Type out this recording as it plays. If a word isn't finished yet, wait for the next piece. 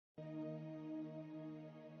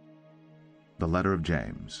The letter of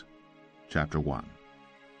James, chapter 1.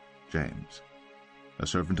 James, a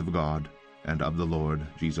servant of God and of the Lord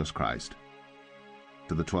Jesus Christ,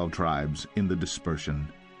 to the 12 tribes in the dispersion,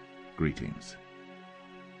 greetings.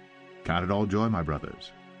 Count it all joy, my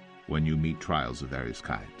brothers, when you meet trials of various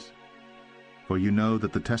kinds. For you know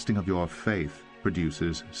that the testing of your faith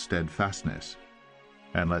produces steadfastness.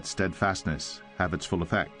 And let steadfastness have its full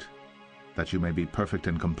effect, that you may be perfect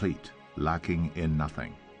and complete, lacking in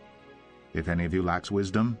nothing. If any of you lacks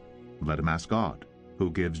wisdom, let him ask God,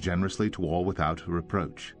 who gives generously to all without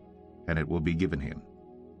reproach, and it will be given him.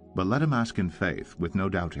 But let him ask in faith, with no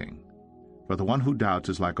doubting. For the one who doubts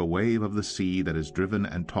is like a wave of the sea that is driven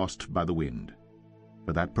and tossed by the wind.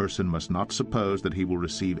 For that person must not suppose that he will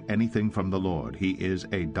receive anything from the Lord. He is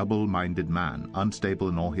a double-minded man, unstable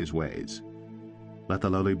in all his ways. Let the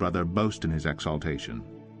lowly brother boast in his exaltation,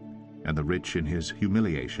 and the rich in his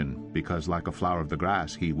humiliation, because like a flower of the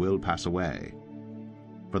grass he will pass away.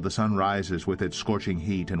 For the sun rises with its scorching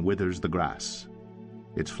heat and withers the grass.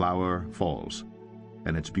 Its flower falls,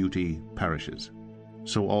 and its beauty perishes.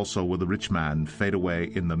 So also will the rich man fade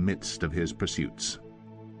away in the midst of his pursuits.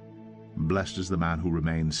 Blessed is the man who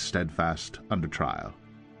remains steadfast under trial,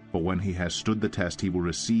 for when he has stood the test he will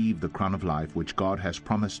receive the crown of life which God has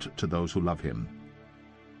promised to those who love him.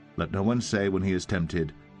 Let no one say when he is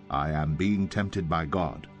tempted, I am being tempted by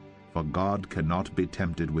God, for God cannot be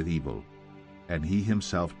tempted with evil, and he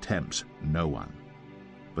himself tempts no one.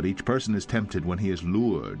 But each person is tempted when he is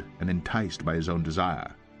lured and enticed by his own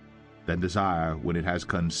desire. Then desire, when it has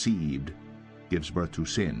conceived, gives birth to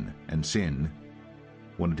sin, and sin,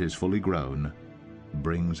 when it is fully grown,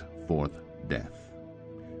 brings forth death.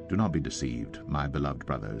 Do not be deceived, my beloved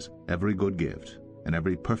brothers. Every good gift and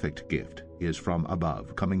every perfect gift is from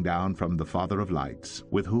above, coming down from the Father of lights,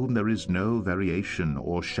 with whom there is no variation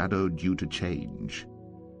or shadow due to change.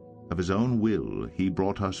 Of his own will he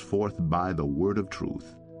brought us forth by the word of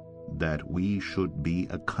truth, that we should be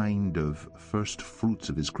a kind of first fruits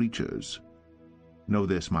of his creatures. Know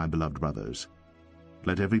this, my beloved brothers.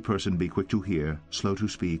 Let every person be quick to hear, slow to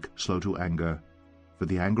speak, slow to anger, for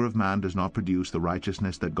the anger of man does not produce the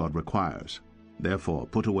righteousness that God requires. Therefore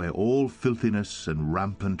put away all filthiness and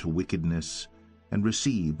rampant wickedness, and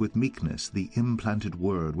receive with meekness the implanted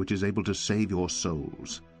word which is able to save your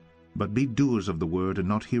souls. But be doers of the word, and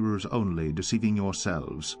not hearers only, deceiving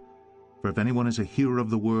yourselves. For if anyone is a hearer of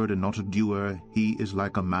the word and not a doer, he is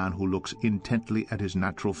like a man who looks intently at his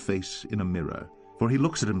natural face in a mirror. For he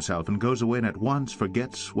looks at himself and goes away and at once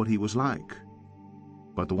forgets what he was like.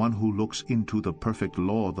 But the one who looks into the perfect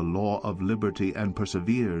law, the law of liberty, and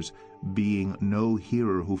perseveres, being no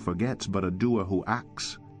hearer who forgets, but a doer who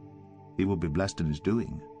acts, he will be blessed in his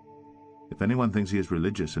doing. If anyone thinks he is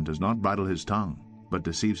religious and does not bridle his tongue, but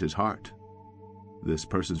deceives his heart, this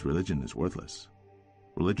person's religion is worthless.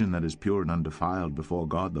 Religion that is pure and undefiled before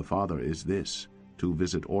God the Father is this, to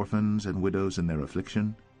visit orphans and widows in their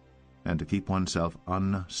affliction, and to keep oneself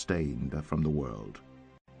unstained from the world.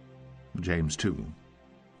 James 2.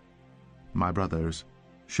 My brothers,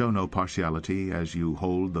 show no partiality as you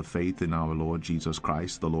hold the faith in our Lord Jesus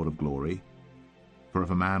Christ, the Lord of glory. For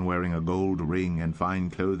if a man wearing a gold ring and fine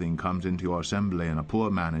clothing comes into your assembly, and a poor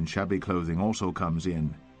man in shabby clothing also comes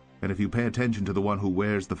in, and if you pay attention to the one who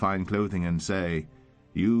wears the fine clothing and say,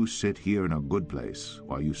 You sit here in a good place,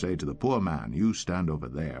 while you say to the poor man, You stand over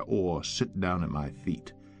there, or sit down at my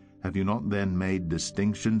feet, have you not then made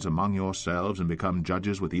distinctions among yourselves and become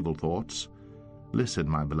judges with evil thoughts? Listen,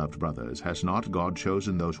 my beloved brothers, has not God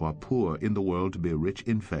chosen those who are poor in the world to be rich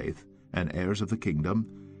in faith and heirs of the kingdom,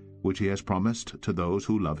 which he has promised to those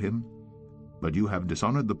who love him? But you have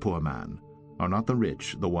dishonored the poor man. Are not the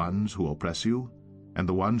rich the ones who oppress you, and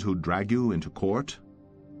the ones who drag you into court?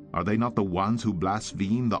 Are they not the ones who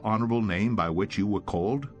blaspheme the honorable name by which you were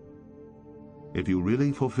called? If you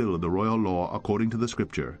really fulfill the royal law according to the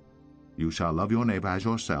Scripture, you shall love your neighbor as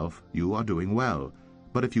yourself, you are doing well.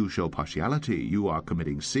 But if you show partiality, you are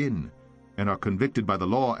committing sin, and are convicted by the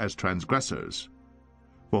law as transgressors.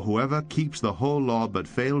 For whoever keeps the whole law but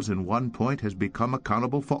fails in one point has become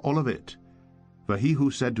accountable for all of it. For he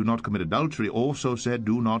who said, Do not commit adultery, also said,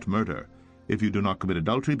 Do not murder. If you do not commit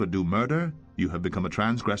adultery but do murder, you have become a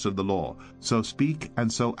transgressor of the law. So speak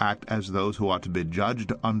and so act as those who are to be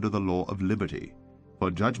judged under the law of liberty.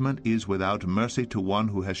 For judgment is without mercy to one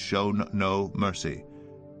who has shown no mercy.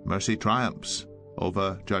 Mercy triumphs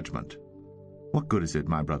over judgment. What good is it,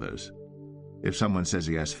 my brothers, if someone says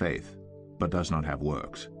he has faith, but does not have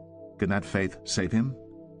works? Can that faith save him?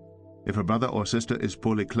 If a brother or sister is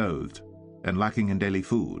poorly clothed, and lacking in daily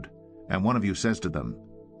food, and one of you says to them,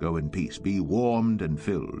 Go in peace, be warmed and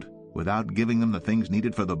filled, without giving them the things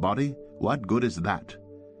needed for the body, what good is that?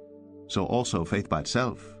 So also faith by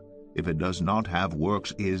itself, if it does not have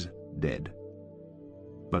works, is dead.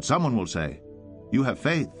 But someone will say, "You have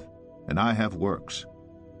faith, and I have works."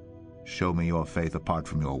 Show me your faith apart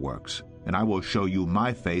from your works, and I will show you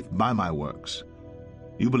my faith by my works.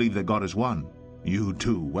 You believe that God is one. You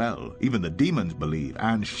do well. Even the demons believe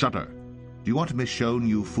and shudder. Do you want to be shown,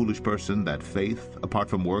 you foolish person, that faith apart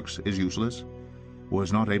from works is useless?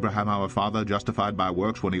 Was not Abraham our father justified by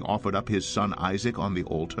works when he offered up his son Isaac on the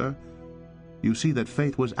altar? You see that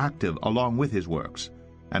faith was active along with his works,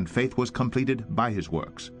 and faith was completed by his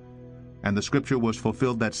works. And the scripture was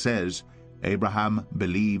fulfilled that says, Abraham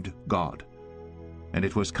believed God, and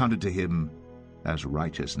it was counted to him as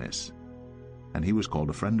righteousness, and he was called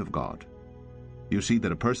a friend of God. You see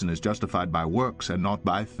that a person is justified by works and not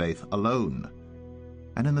by faith alone.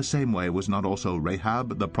 And in the same way was not also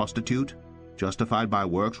Rahab the prostitute justified by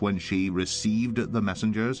works when she received the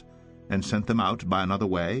messengers and sent them out by another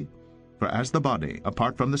way? For as the body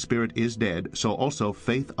apart from the spirit is dead, so also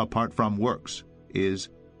faith apart from works is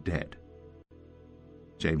dead.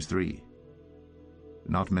 James 3.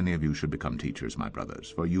 Not many of you should become teachers, my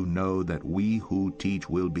brothers, for you know that we who teach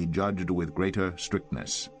will be judged with greater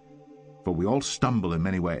strictness. For we all stumble in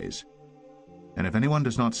many ways. And if anyone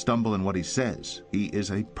does not stumble in what he says, he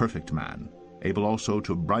is a perfect man, able also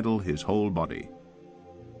to bridle his whole body.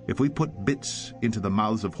 If we put bits into the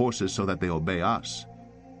mouths of horses so that they obey us,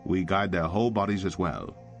 we guide their whole bodies as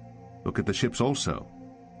well. Look at the ships also.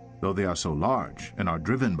 Though they are so large and are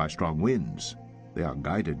driven by strong winds, they are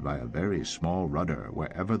guided by a very small rudder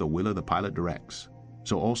wherever the will of the pilot directs.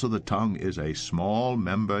 So also the tongue is a small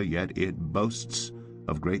member, yet it boasts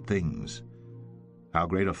of great things. How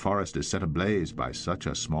great a forest is set ablaze by such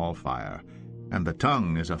a small fire! And the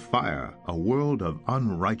tongue is a fire, a world of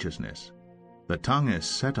unrighteousness. The tongue is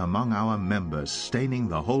set among our members, staining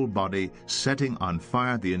the whole body, setting on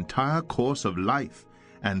fire the entire course of life,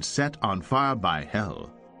 and set on fire by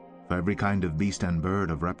hell. For every kind of beast and bird,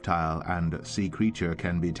 of reptile and sea creature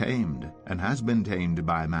can be tamed, and has been tamed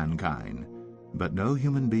by mankind. But no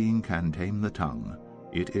human being can tame the tongue.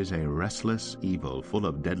 It is a restless evil, full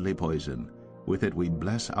of deadly poison. With it we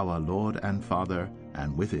bless our Lord and Father,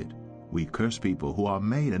 and with it we curse people who are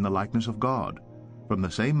made in the likeness of God. From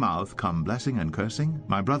the same mouth come blessing and cursing.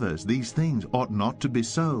 My brothers, these things ought not to be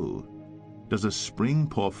so. Does a spring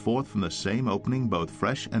pour forth from the same opening both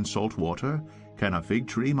fresh and salt water? Can a fig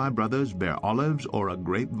tree, my brothers, bear olives, or a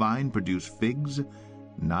grapevine produce figs?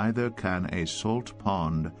 Neither can a salt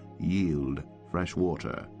pond yield fresh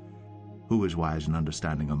water. Who is wise and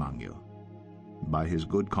understanding among you? By his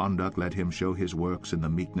good conduct let him show his works in the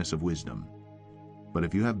meekness of wisdom. But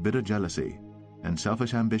if you have bitter jealousy and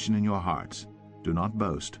selfish ambition in your hearts, do not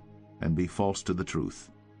boast, and be false to the truth.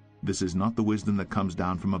 This is not the wisdom that comes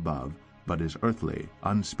down from above, but is earthly,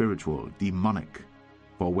 unspiritual, demonic.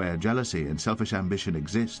 For where jealousy and selfish ambition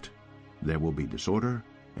exist, there will be disorder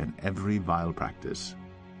and every vile practice.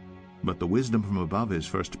 But the wisdom from above is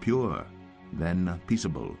first pure, then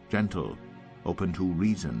peaceable, gentle, open to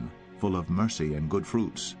reason, full of mercy and good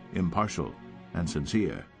fruits, impartial and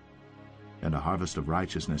sincere. And a harvest of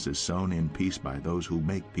righteousness is sown in peace by those who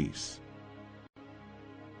make peace.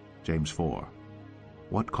 James 4.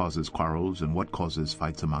 What causes quarrels and what causes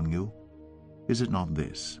fights among you? Is it not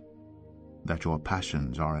this, that your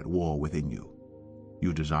passions are at war within you?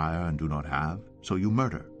 You desire and do not have, so you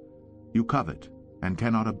murder. You covet and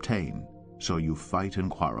cannot obtain, so you fight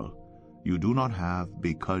and quarrel. You do not have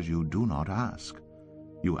because you do not ask.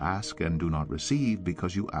 You ask and do not receive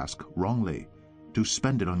because you ask wrongly, to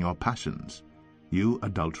spend it on your passions. You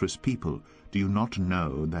adulterous people, do you not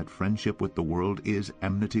know that friendship with the world is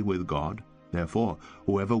enmity with God? Therefore,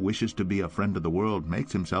 whoever wishes to be a friend of the world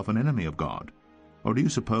makes himself an enemy of God. Or do you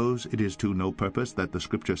suppose it is to no purpose that the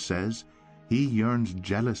Scripture says, He yearns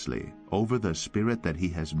jealously over the Spirit that He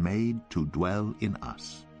has made to dwell in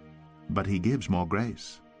us? But He gives more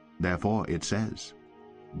grace. Therefore it says,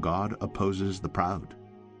 God opposes the proud,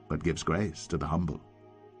 but gives grace to the humble.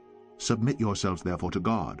 Submit yourselves therefore to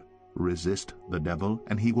God. Resist the devil,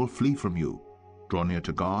 and he will flee from you. Draw near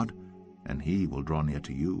to God, and he will draw near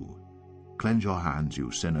to you. Cleanse your hands, you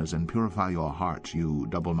sinners, and purify your hearts, you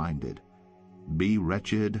double-minded. Be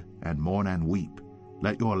wretched, and mourn and weep.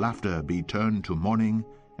 Let your laughter be turned to mourning,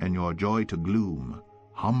 and your joy to gloom.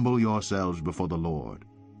 Humble yourselves before the Lord,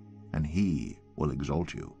 and he will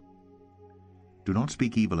exalt you. Do not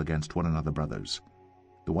speak evil against one another, brothers.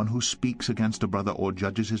 The one who speaks against a brother or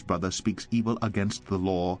judges his brother speaks evil against the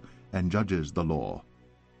law and judges the law.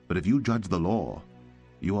 But if you judge the law,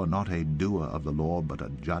 you are not a doer of the law, but a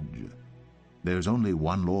judge. There is only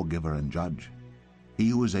one lawgiver and judge, he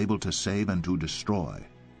who is able to save and to destroy.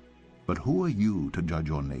 But who are you to judge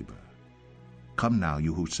your neighbor? Come now,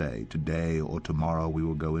 you who say, today or tomorrow we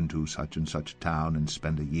will go into such and such town and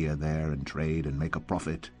spend a year there and trade and make a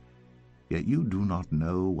profit. Yet you do not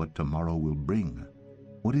know what tomorrow will bring.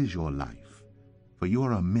 What is your life? For you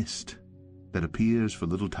are a mist that appears for a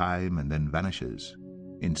little time and then vanishes.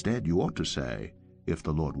 Instead, you ought to say, if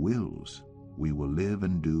the Lord wills, we will live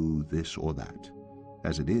and do this or that.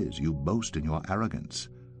 As it is, you boast in your arrogance.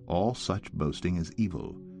 All such boasting is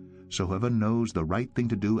evil. So whoever knows the right thing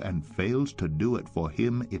to do and fails to do it, for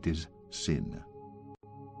him it is sin.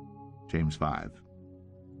 James 5.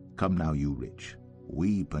 Come now, you rich,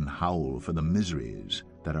 weep and howl for the miseries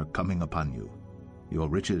that are coming upon you. Your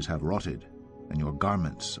riches have rotted, and your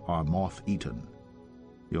garments are moth-eaten.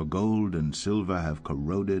 Your gold and silver have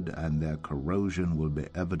corroded, and their corrosion will be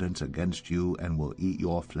evidence against you and will eat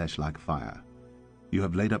your flesh like fire. You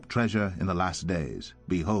have laid up treasure in the last days.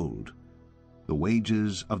 Behold, the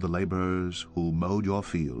wages of the laborers who mowed your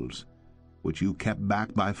fields, which you kept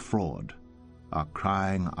back by fraud, are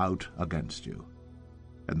crying out against you.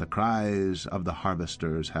 And the cries of the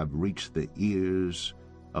harvesters have reached the ears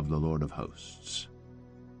of the Lord of hosts.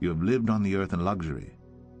 You have lived on the earth in luxury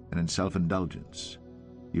and in self-indulgence.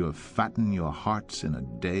 You have fattened your hearts in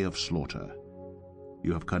a day of slaughter.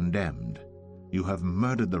 You have condemned. You have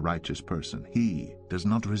murdered the righteous person. He does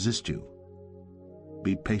not resist you.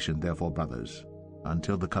 Be patient, therefore, brothers,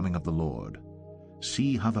 until the coming of the Lord.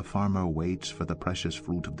 See how the farmer waits for the precious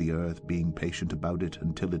fruit of the earth, being patient about it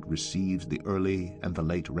until it receives the early and the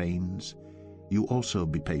late rains. You also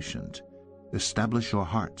be patient. Establish your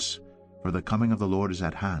hearts, for the coming of the Lord is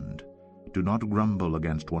at hand. Do not grumble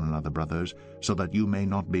against one another, brothers, so that you may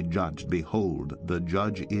not be judged. Behold, the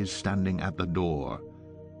judge is standing at the door.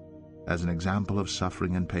 As an example of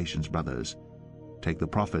suffering and patience, brothers, take the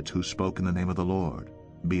prophets who spoke in the name of the Lord.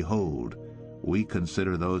 Behold, we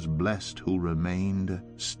consider those blessed who remained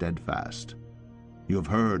steadfast. You have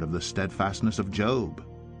heard of the steadfastness of Job,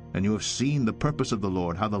 and you have seen the purpose of the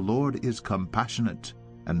Lord, how the Lord is compassionate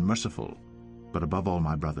and merciful. But above all,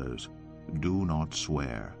 my brothers, do not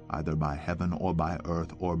swear, either by heaven or by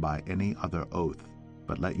earth or by any other oath,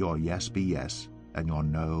 but let your yes be yes, and your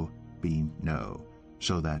no be no,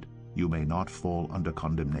 so that you may not fall under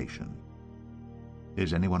condemnation.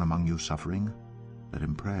 Is anyone among you suffering? Let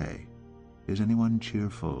him pray. Is anyone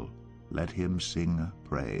cheerful? Let him sing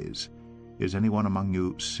praise. Is anyone among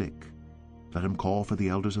you sick? Let him call for the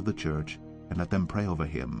elders of the church, and let them pray over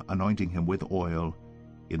him, anointing him with oil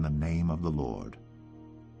in the name of the Lord.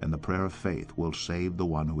 And the prayer of faith will save the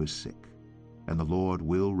one who is sick, and the Lord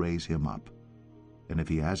will raise him up. And if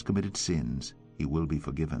he has committed sins, he will be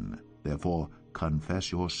forgiven. Therefore,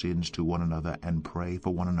 confess your sins to one another and pray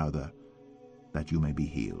for one another, that you may be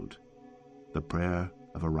healed. The prayer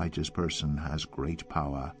of a righteous person has great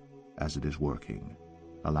power as it is working.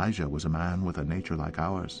 Elijah was a man with a nature like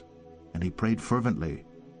ours, and he prayed fervently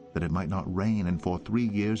that it might not rain, and for 3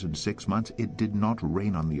 years and 6 months it did not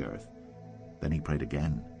rain on the earth. Then he prayed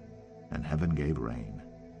again, and heaven gave rain,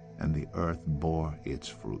 and the earth bore its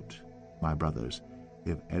fruit. My brothers,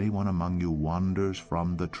 if anyone among you wanders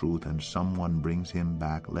from the truth and someone brings him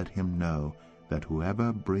back, let him know that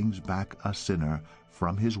whoever brings back a sinner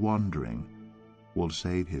from his wandering will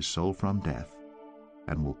save his soul from death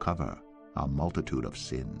and will cover a multitude of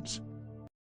sins.